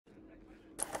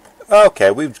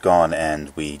Okay, we've gone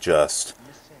and we just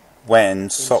went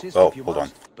and saw... Oh, hold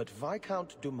on. But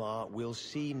Viscount Dumas will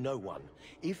see no one.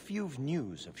 If you've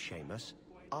news of Seamus,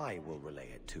 I will relay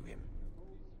it to him.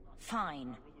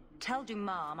 Fine. Tell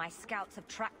Dumas my scouts have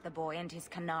tracked the boy and his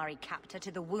Canary captor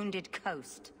to the Wounded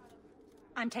Coast.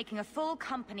 I'm taking a full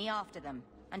company after them,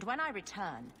 and when I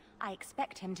return, I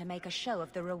expect him to make a show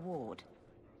of the reward.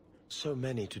 So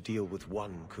many to deal with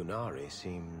one Kunari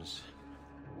seems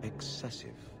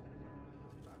excessive.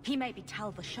 He may be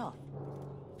Talvashov.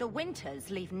 The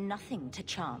Winters leave nothing to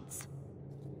chance.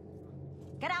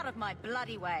 Get out of my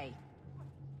bloody way!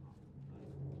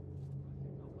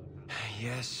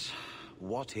 Yes,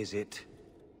 what is it?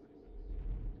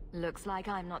 Looks like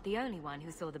I'm not the only one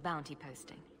who saw the bounty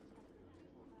posting.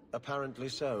 Apparently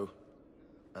so,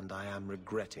 and I am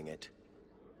regretting it.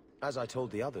 As I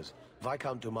told the others,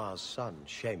 Viscount Dumas' son,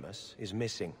 Seamus, is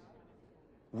missing.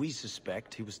 We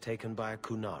suspect he was taken by a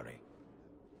Kunari.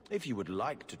 If you would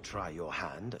like to try your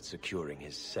hand at securing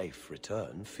his safe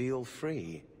return, feel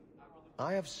free.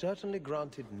 I have certainly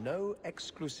granted no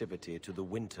exclusivity to the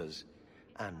Winters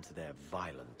and their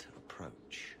violent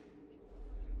approach.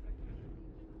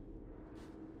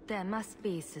 There must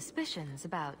be suspicions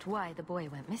about why the boy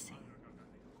went missing.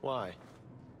 Why?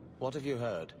 What have you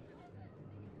heard?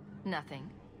 Nothing.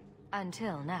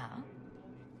 Until now.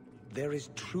 There is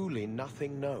truly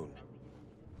nothing known.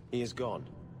 He is gone,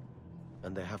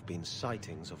 and there have been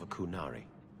sightings of a Kunari.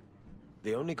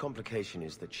 The only complication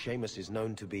is that Seamus is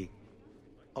known to be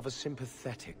of a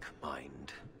sympathetic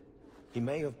mind. He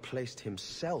may have placed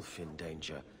himself in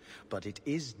danger, but it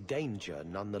is danger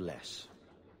nonetheless.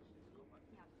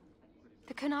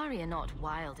 The Canari are not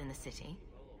wild in the city.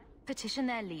 Petition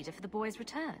their leader for the boy's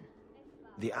return.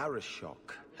 The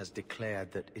Arishok has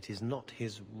declared that it is not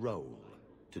his role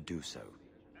to do so.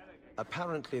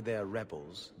 Apparently their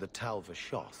rebels, the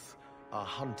Talvashoth, are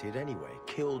hunted anyway,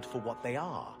 killed for what they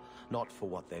are, not for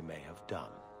what they may have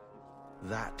done.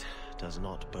 That does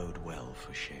not bode well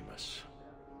for Seamus.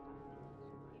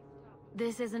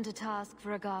 This isn't a task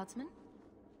for a guardsman?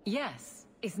 Yes,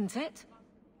 isn't it?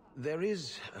 There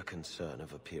is a concern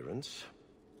of appearance.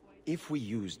 If we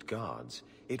used guards,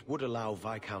 it would allow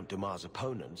Viscount Dumas'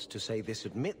 opponents to say this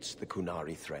admits the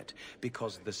Kunari threat,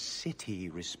 because the city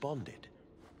responded.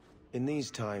 In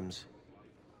these times,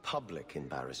 public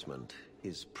embarrassment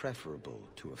is preferable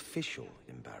to official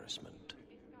embarrassment.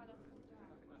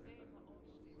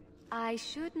 I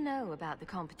should know about the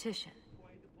competition.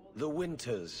 The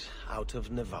Winters out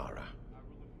of Navarra.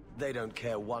 They don't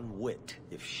care one whit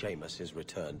if Seamus is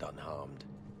returned unharmed.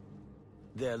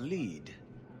 Their lead,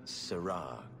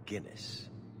 Sirrah Guinness,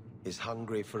 is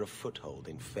hungry for a foothold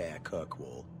in fair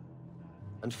Kirkwall.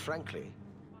 And frankly,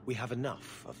 we have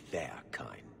enough of their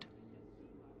kind.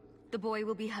 The boy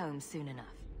will be home soon enough.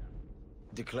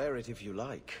 Declare it if you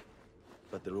like,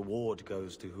 but the reward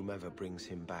goes to whomever brings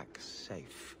him back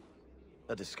safe.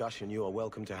 A discussion you are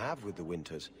welcome to have with the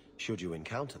Winters, should you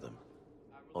encounter them,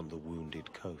 on the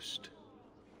Wounded Coast.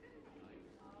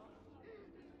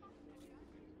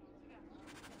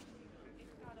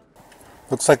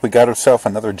 Looks like we got ourselves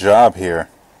another job here.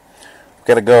 We've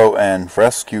got to go and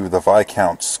rescue the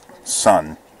Viscount's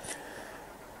son.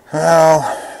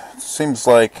 Well, seems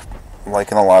like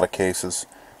in a lot of cases,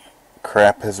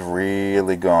 crap has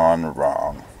really gone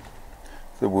wrong.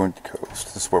 The Wounded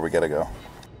Coast. This is where we got to go.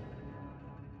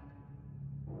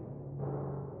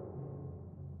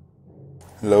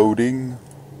 Loading.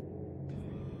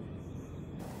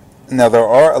 Now there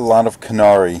are a lot of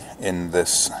Canari in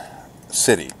this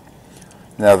city.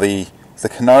 Now the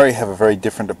Canari have a very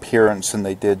different appearance than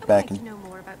they did back in... I'd like to know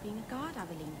more about being a guard,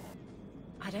 Aveline.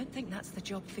 I don't think that's the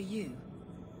job for you.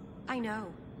 I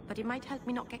know, but it might help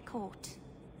me not get caught.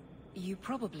 You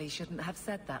probably shouldn't have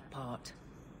said that part.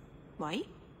 Why?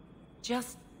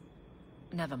 Just...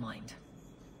 never mind.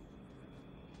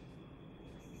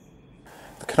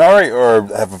 The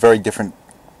Canari have a very different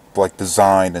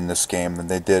design in this game than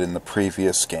they did in the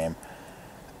previous game.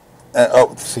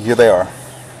 Oh, so here they are.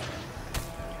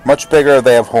 Much bigger,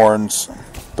 they have horns.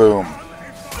 Boom.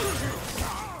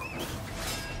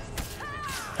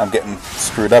 I'm getting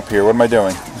screwed up here. What am I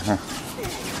doing?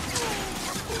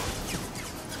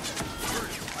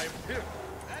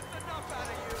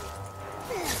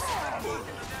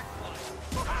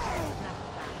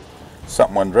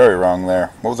 Something went very wrong there.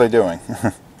 What was I doing?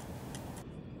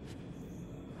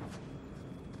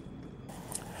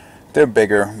 They're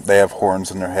bigger, they have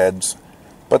horns in their heads,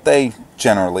 but they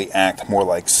generally act more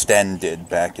like Sten did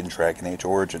back in DragonAge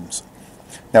Origins.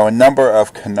 Now, a number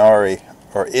of Canari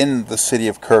are in the city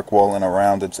of Kirkwall and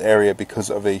around its area because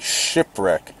of a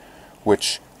shipwreck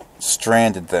which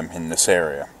stranded them in this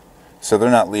area. So they're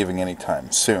not leaving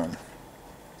anytime soon.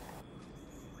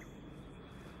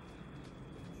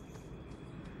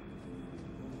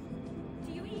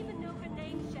 Do you even know her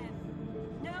name, Shem?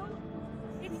 No?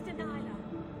 It's Delilah.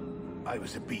 I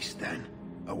was a beast then.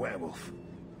 A werewolf.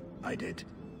 I did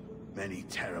many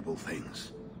terrible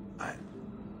things.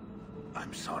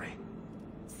 I'm sorry.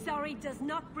 Sorry does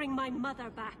not bring my mother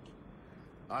back.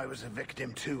 I was a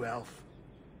victim too, Elf.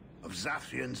 Of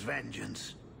Zathrian's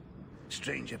vengeance.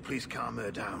 Stranger, please calm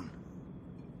her down.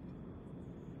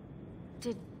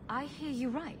 Did I hear you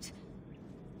right?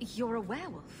 You're a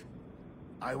werewolf?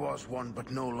 I was one,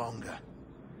 but no longer.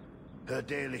 Her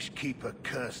Dalish keeper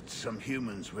cursed some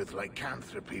humans with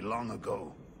lycanthropy long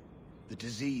ago. The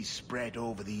disease spread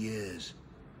over the years,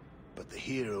 but the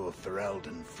hero of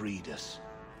Ferelden freed us.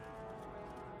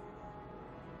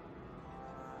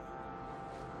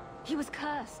 He was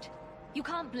cursed. You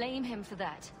can't blame him for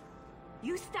that.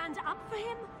 You stand up for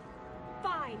him?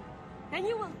 Fine. Then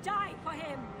you will die for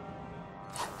him.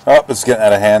 Oh, it's getting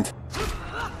out of hand.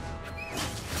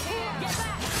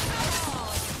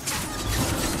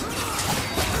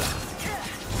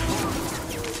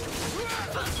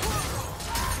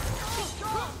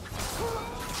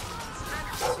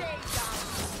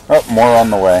 Oh, more on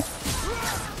the way.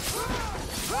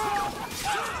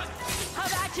 How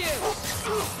about you?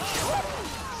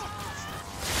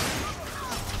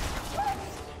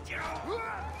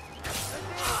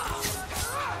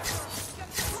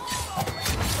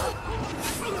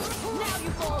 Now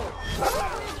you fall.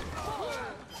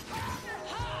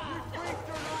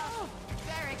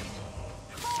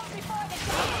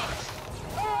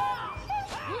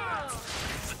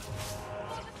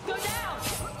 Go down.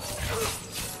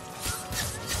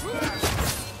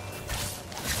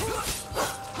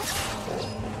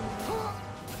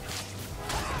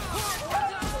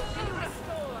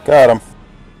 Got him.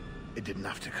 It didn't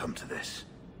have to come to this.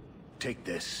 Take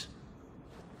this.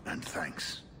 And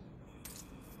thanks.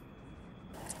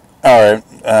 Alright,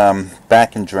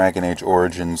 back in Dragon Age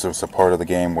Origins, there was a part of the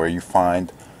game where you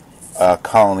find a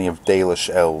colony of Dalish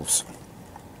elves.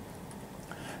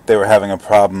 They were having a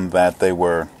problem that they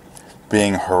were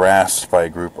being harassed by a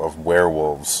group of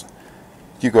werewolves.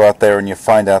 You go out there and you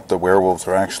find out the werewolves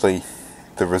are actually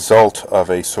the result of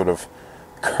a sort of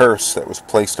curse that was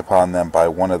placed upon them by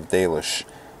one of the Dalish,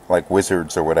 like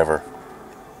wizards or whatever.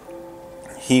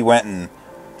 He went and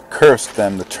cursed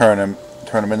them to turn them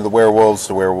into the werewolves.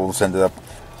 The werewolves ended up,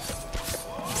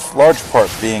 large part,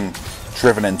 being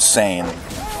driven insane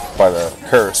by the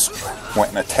curse, went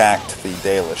and attacked the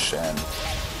Dalish, and,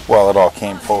 well, it all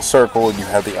came full circle, and you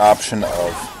had the option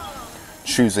of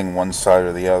choosing one side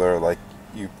or the other, like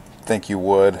you think you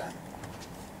would.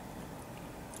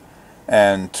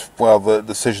 And, well, the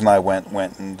decision I went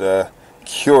and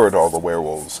cured all the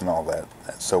werewolves and all that.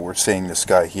 So we're seeing this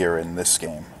guy here in this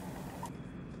game.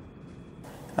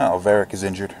 Oh, Varric is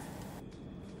injured.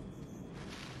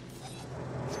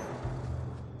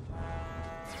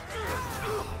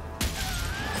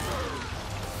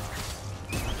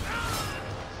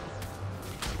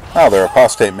 Oh, they're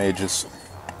apostate mages.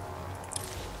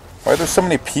 Why are there so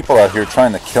many people out here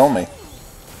trying to kill me?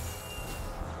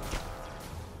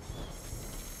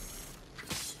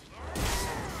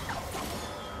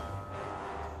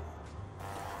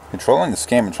 Controlling this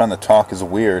game and trying to talk is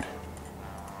weird.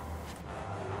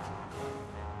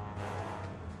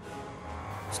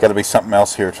 There's got to be something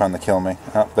else here trying to kill me.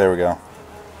 Oh, there we go.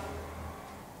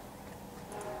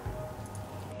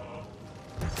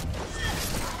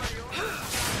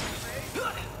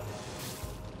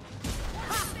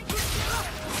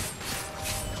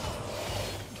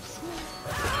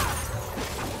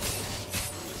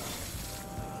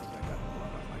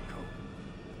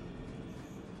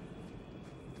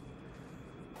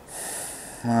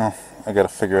 Well, I gotta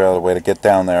figure out a way to get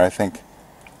down there. I think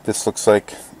this looks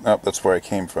like... Oh, that's where I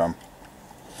came from.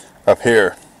 Up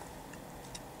here.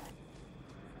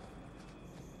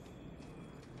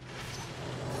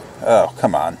 Oh,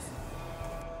 come on.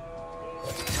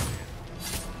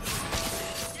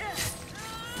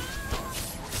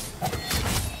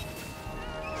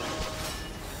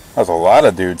 There's a lot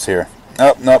of dudes here.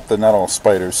 Oh, nope, they're not all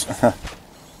spiders.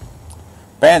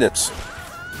 Bandits.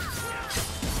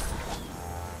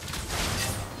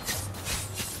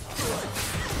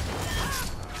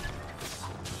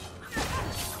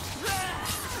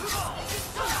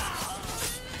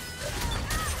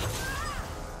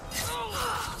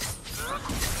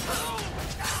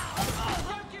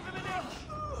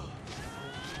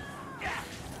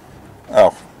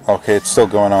 Oh, okay, it's still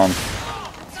going on.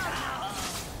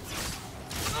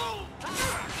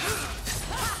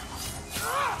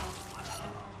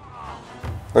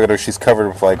 Look at her, she's covered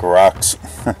with like rocks.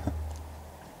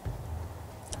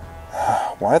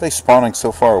 Why are they spawning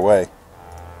so far away?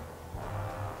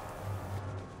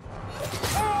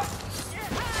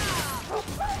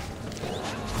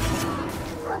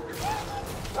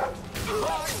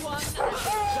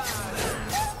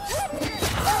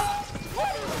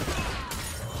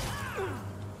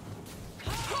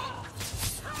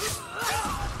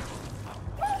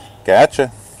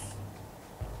 Gotcha.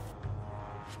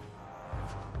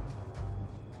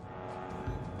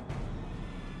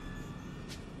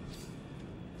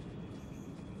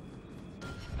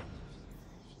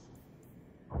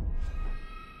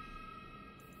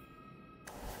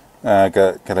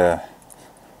 Gotta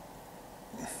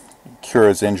cure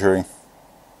his injury.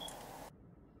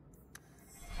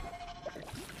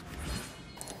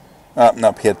 Oh,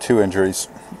 nope, he had 2 injuries.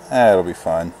 It'll be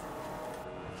fine.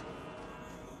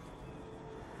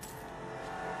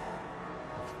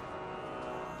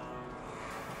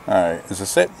 Alright, is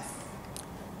this it?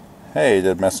 Hey,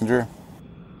 dead messenger.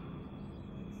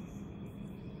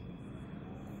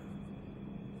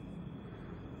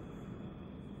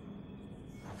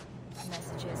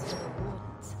 Messages for the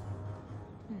wardens.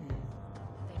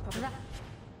 They probably...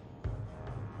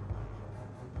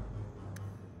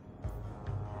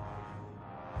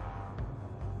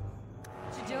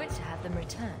 To do it to have them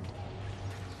returned.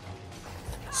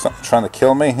 Something trying to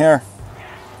kill me here?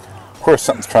 Of course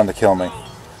something's trying to kill me.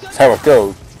 That's how it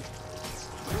goes.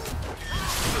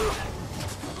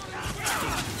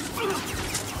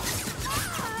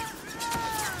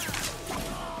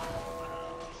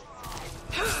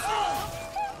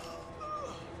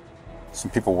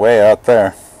 Some people way out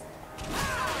there.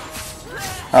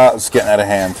 Oh, it's getting out of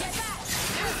hand.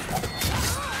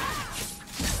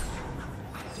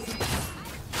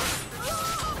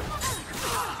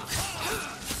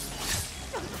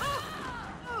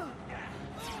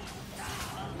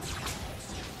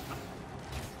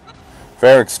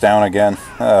 Varric's down again.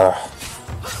 Ugh.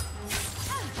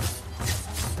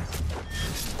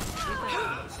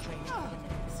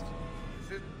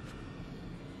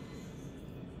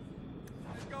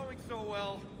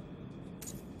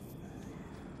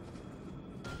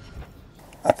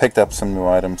 I picked up some new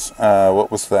items. What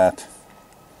was that?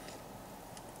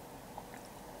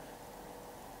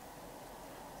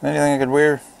 Anything I could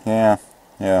wear? Yeah.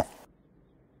 I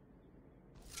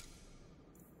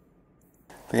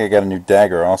think I got a new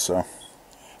dagger also.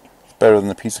 It's better than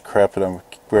the piece of crap that I'm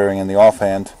wearing in the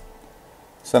offhand.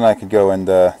 So then I could go and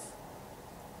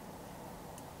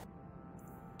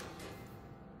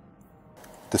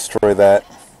destroy that.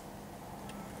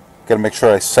 Gotta make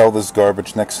sure I sell this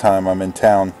garbage next time I'm in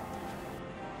town.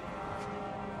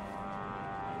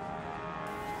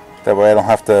 That way I don't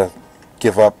have to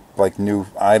give up like new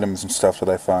items and stuff that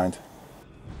I find.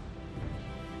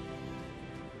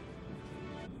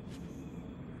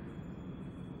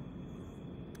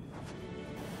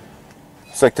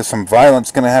 Looks like there's some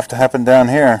violence gonna have to happen down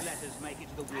here.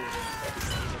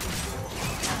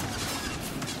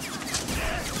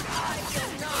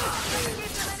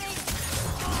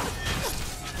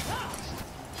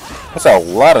 There's a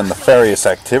lot of nefarious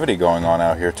activity going on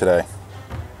out here today.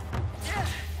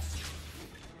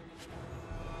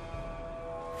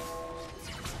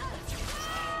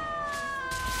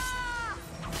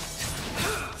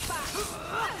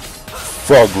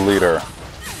 Frog leader.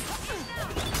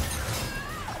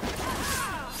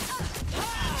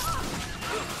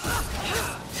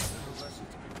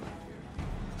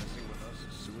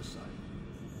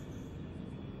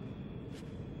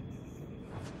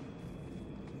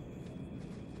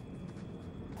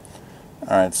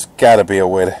 Alright, it's gotta be a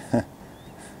way to...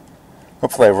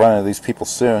 Hopefully I run into these people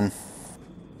soon.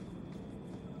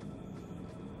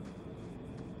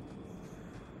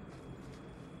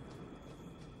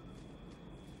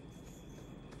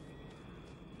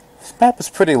 This map is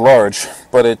pretty large,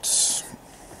 but it's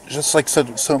just like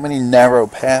so many narrow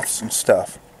paths and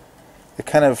stuff. It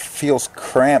kind of feels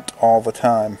cramped all the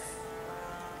time.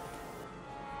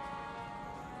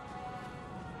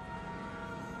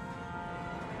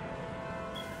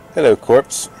 Hello,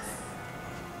 corpse.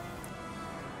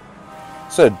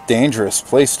 It's a dangerous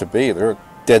place to be. There are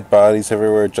dead bodies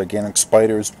everywhere, gigantic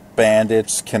spiders,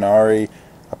 bandits, Canary,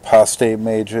 apostate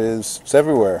mages. It's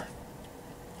everywhere.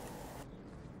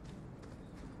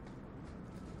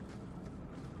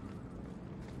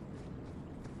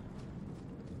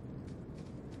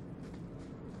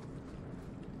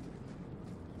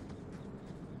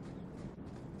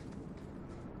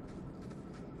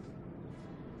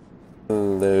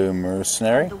 Hello,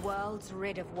 mercenary. The world's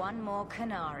rid of one more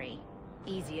Canary.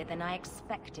 Easier than I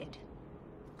expected.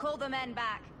 Call the men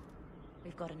back.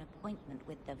 we've got an appointment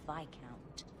with the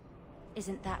Viscount.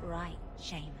 Isn't that right,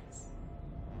 Seamus?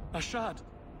 Ashad!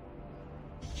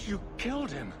 You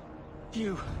killed him!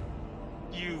 You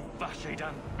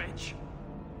Vashedan bitch!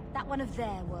 That one of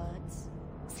their words?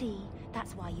 See,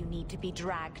 that's why you need to be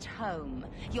dragged home.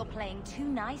 You're playing too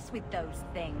nice with those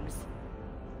things.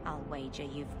 I'll wager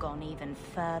you've gone even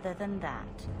further than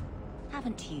that.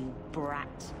 Haven't you,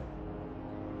 brat?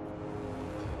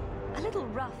 A little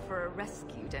rough for a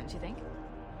rescue, don't you think?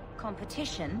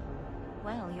 Competition?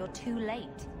 Well, you're too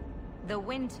late. The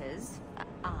Winters,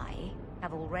 I,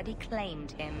 have already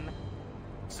claimed him.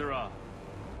 Sirrah,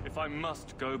 if I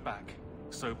must go back,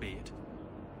 so be it.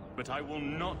 But I will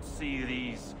not see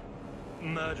these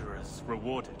murderers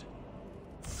rewarded.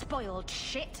 Spoiled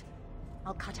shit!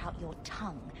 I'll cut out your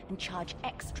tongue and charge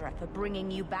extra for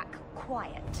bringing you back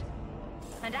quiet.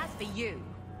 And as for you,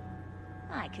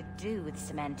 I could do with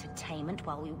some entertainment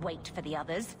while we wait for the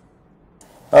others.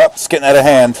 Oh, it's getting out of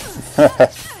hand.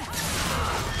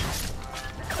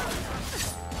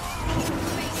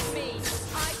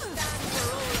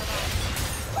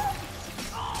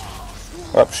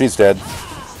 Oh, she's dead.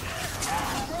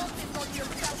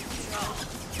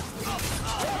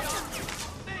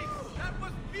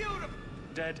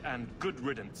 Dead and good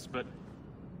riddance, but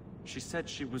she said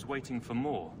she was waiting for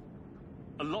more.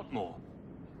 A lot more.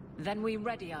 Then we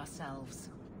ready ourselves.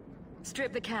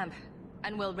 Strip the camp,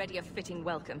 and we'll ready a fitting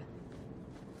welcome.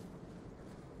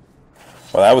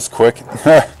 Well, that was quick.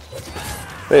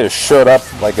 They just showed up,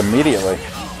 like, immediately.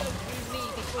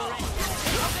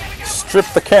 Strip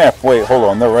the camp. Wait, hold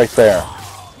on. They're right there.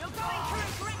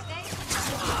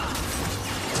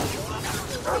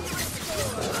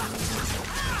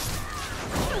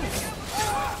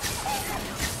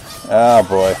 Oh,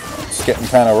 boy. It's getting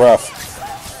kind of rough.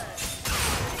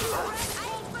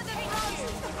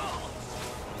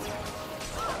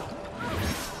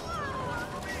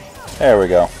 There we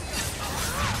go.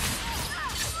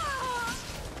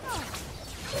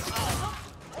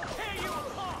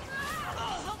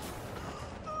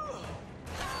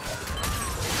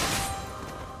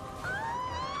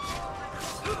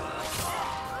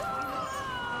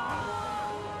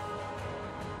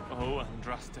 Oh,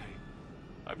 Andraste.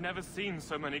 I've never seen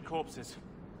so many corpses.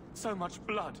 So much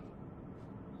blood.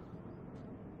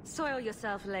 Soil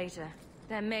yourself later.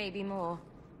 There may be more.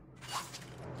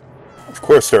 Of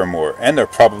course there are more, and they're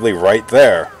probably right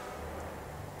there.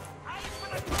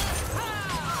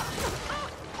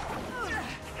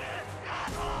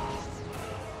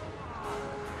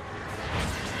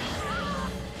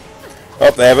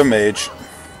 Oh, they have a mage.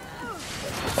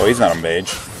 Oh, he's not a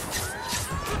mage.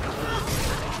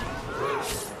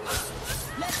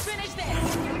 Let's finish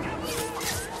this!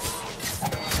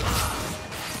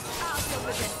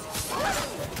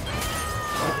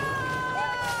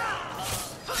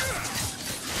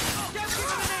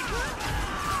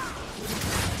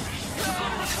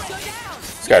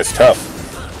 This guy's tough.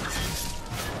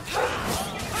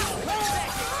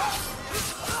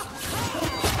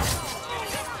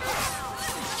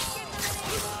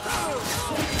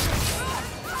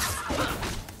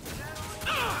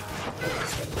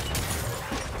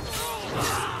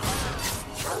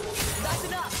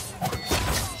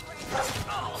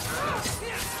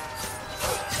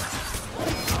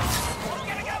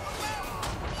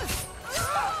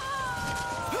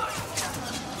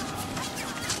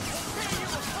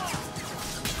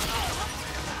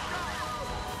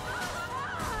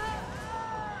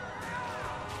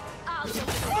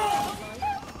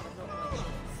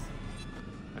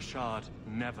 Ashad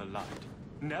never lied,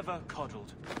 never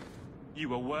coddled. You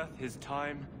were worth his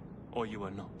time, or you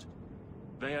are not.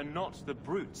 They are not the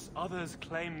brutes others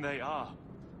claim they are.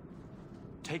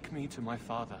 Take me to my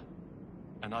father,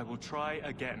 and I will try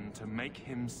again to make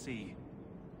him see.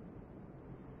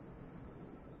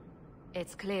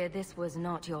 It's clear this was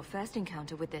not your first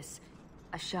encounter with this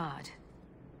Ashad.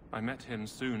 I met him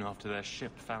soon after their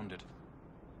ship foundered.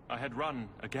 I had run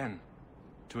again,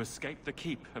 to escape the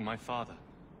keep and my father.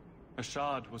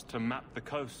 Ashad was to map the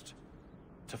coast,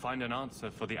 to find an answer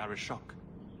for the Arishok.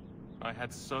 I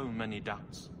had so many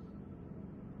doubts.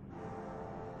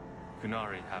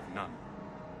 Qunari have none.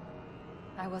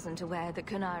 I wasn't aware that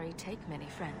Qunari take many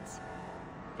friends.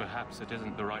 Perhaps it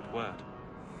isn't the right word.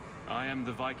 I am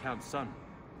the Viscount's son,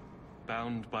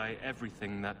 bound by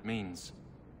everything that means.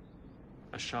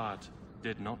 Ashad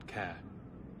did not care.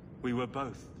 We were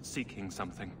both seeking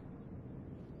something.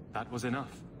 That was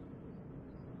enough.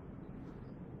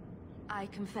 I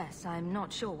confess I'm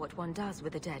not sure what one does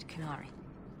with a dead Qunari.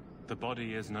 The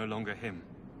body is no longer him,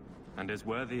 and is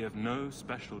worthy of no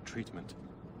special treatment.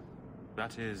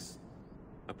 That is,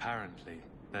 apparently,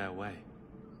 their way.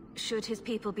 Should his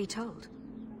people be told?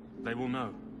 They will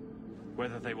know.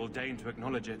 Whether they will deign to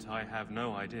acknowledge it, I have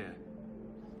no idea.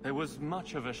 There was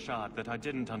much of a shard that I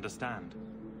didn't understand,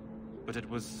 but it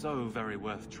was so very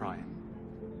worth trying.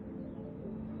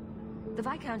 The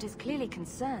Viscount is clearly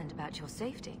concerned about your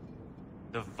safety.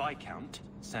 The Viscount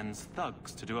sends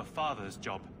thugs to do a father's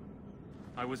job.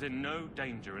 I was in no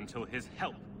danger until his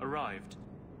help arrived.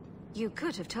 You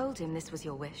could have told him this was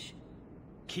your wish.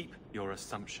 Keep your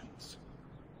assumptions.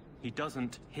 He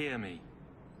doesn't hear me.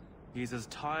 He's as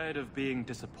tired of being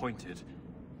disappointed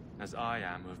as I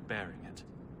am of bearing it.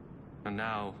 And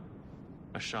now,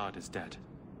 a shard is dead.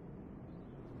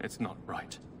 It's not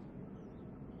right.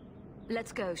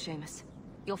 Let's go, Seamus.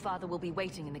 Your father will be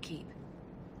waiting in the keep.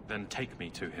 Then take me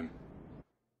to him.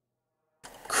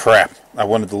 Crap. I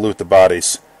wanted to loot the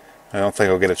bodies. I don't think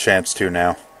I'll get a chance to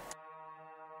now.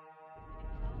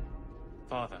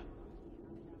 Father.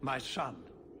 My son.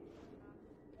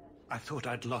 I thought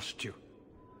I'd lost you.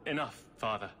 Enough,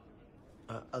 Father.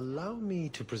 Allow me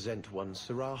to present one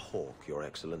Sarah Hawke, Your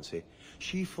Excellency.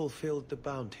 She fulfilled the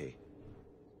bounty.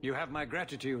 You have my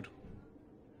gratitude.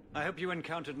 I hope you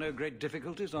encountered no great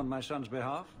difficulties on my son's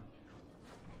behalf.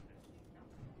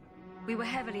 We were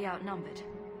heavily outnumbered,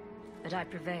 but I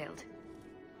prevailed.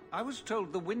 I was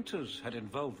told the Winters had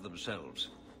involved themselves.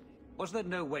 Was there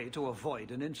no way to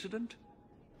avoid an incident?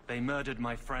 They murdered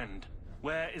my friend.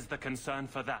 Where is the concern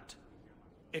for that?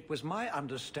 It was my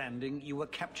understanding you were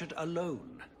captured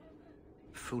alone.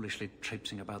 Foolishly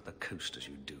traipsing about the coast as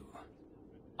you do.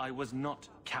 I was not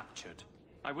captured.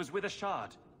 I was with a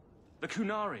shard. The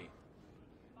Kunari.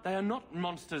 They are not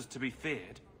monsters to be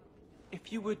feared.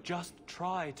 If you would just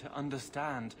try to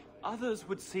understand, others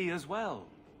would see as well.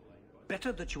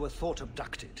 Better that you were thought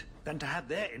abducted than to have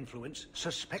their influence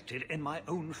suspected in my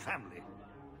own family.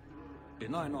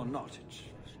 Benign or not, it's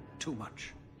too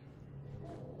much.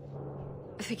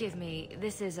 Forgive me,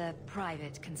 this is a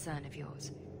private concern of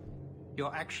yours.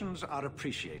 Your actions are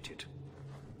appreciated.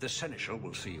 The Seneschal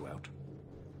will see you out.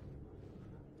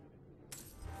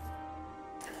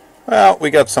 Well, we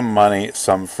got some money,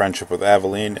 some friendship with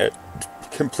Aveline. It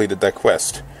completed that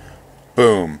quest.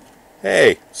 Boom.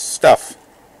 Hey, stuff.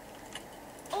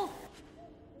 Oh.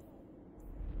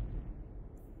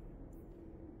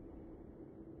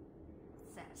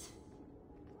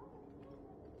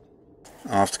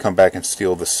 I'll have to come back and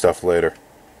steal this stuff later.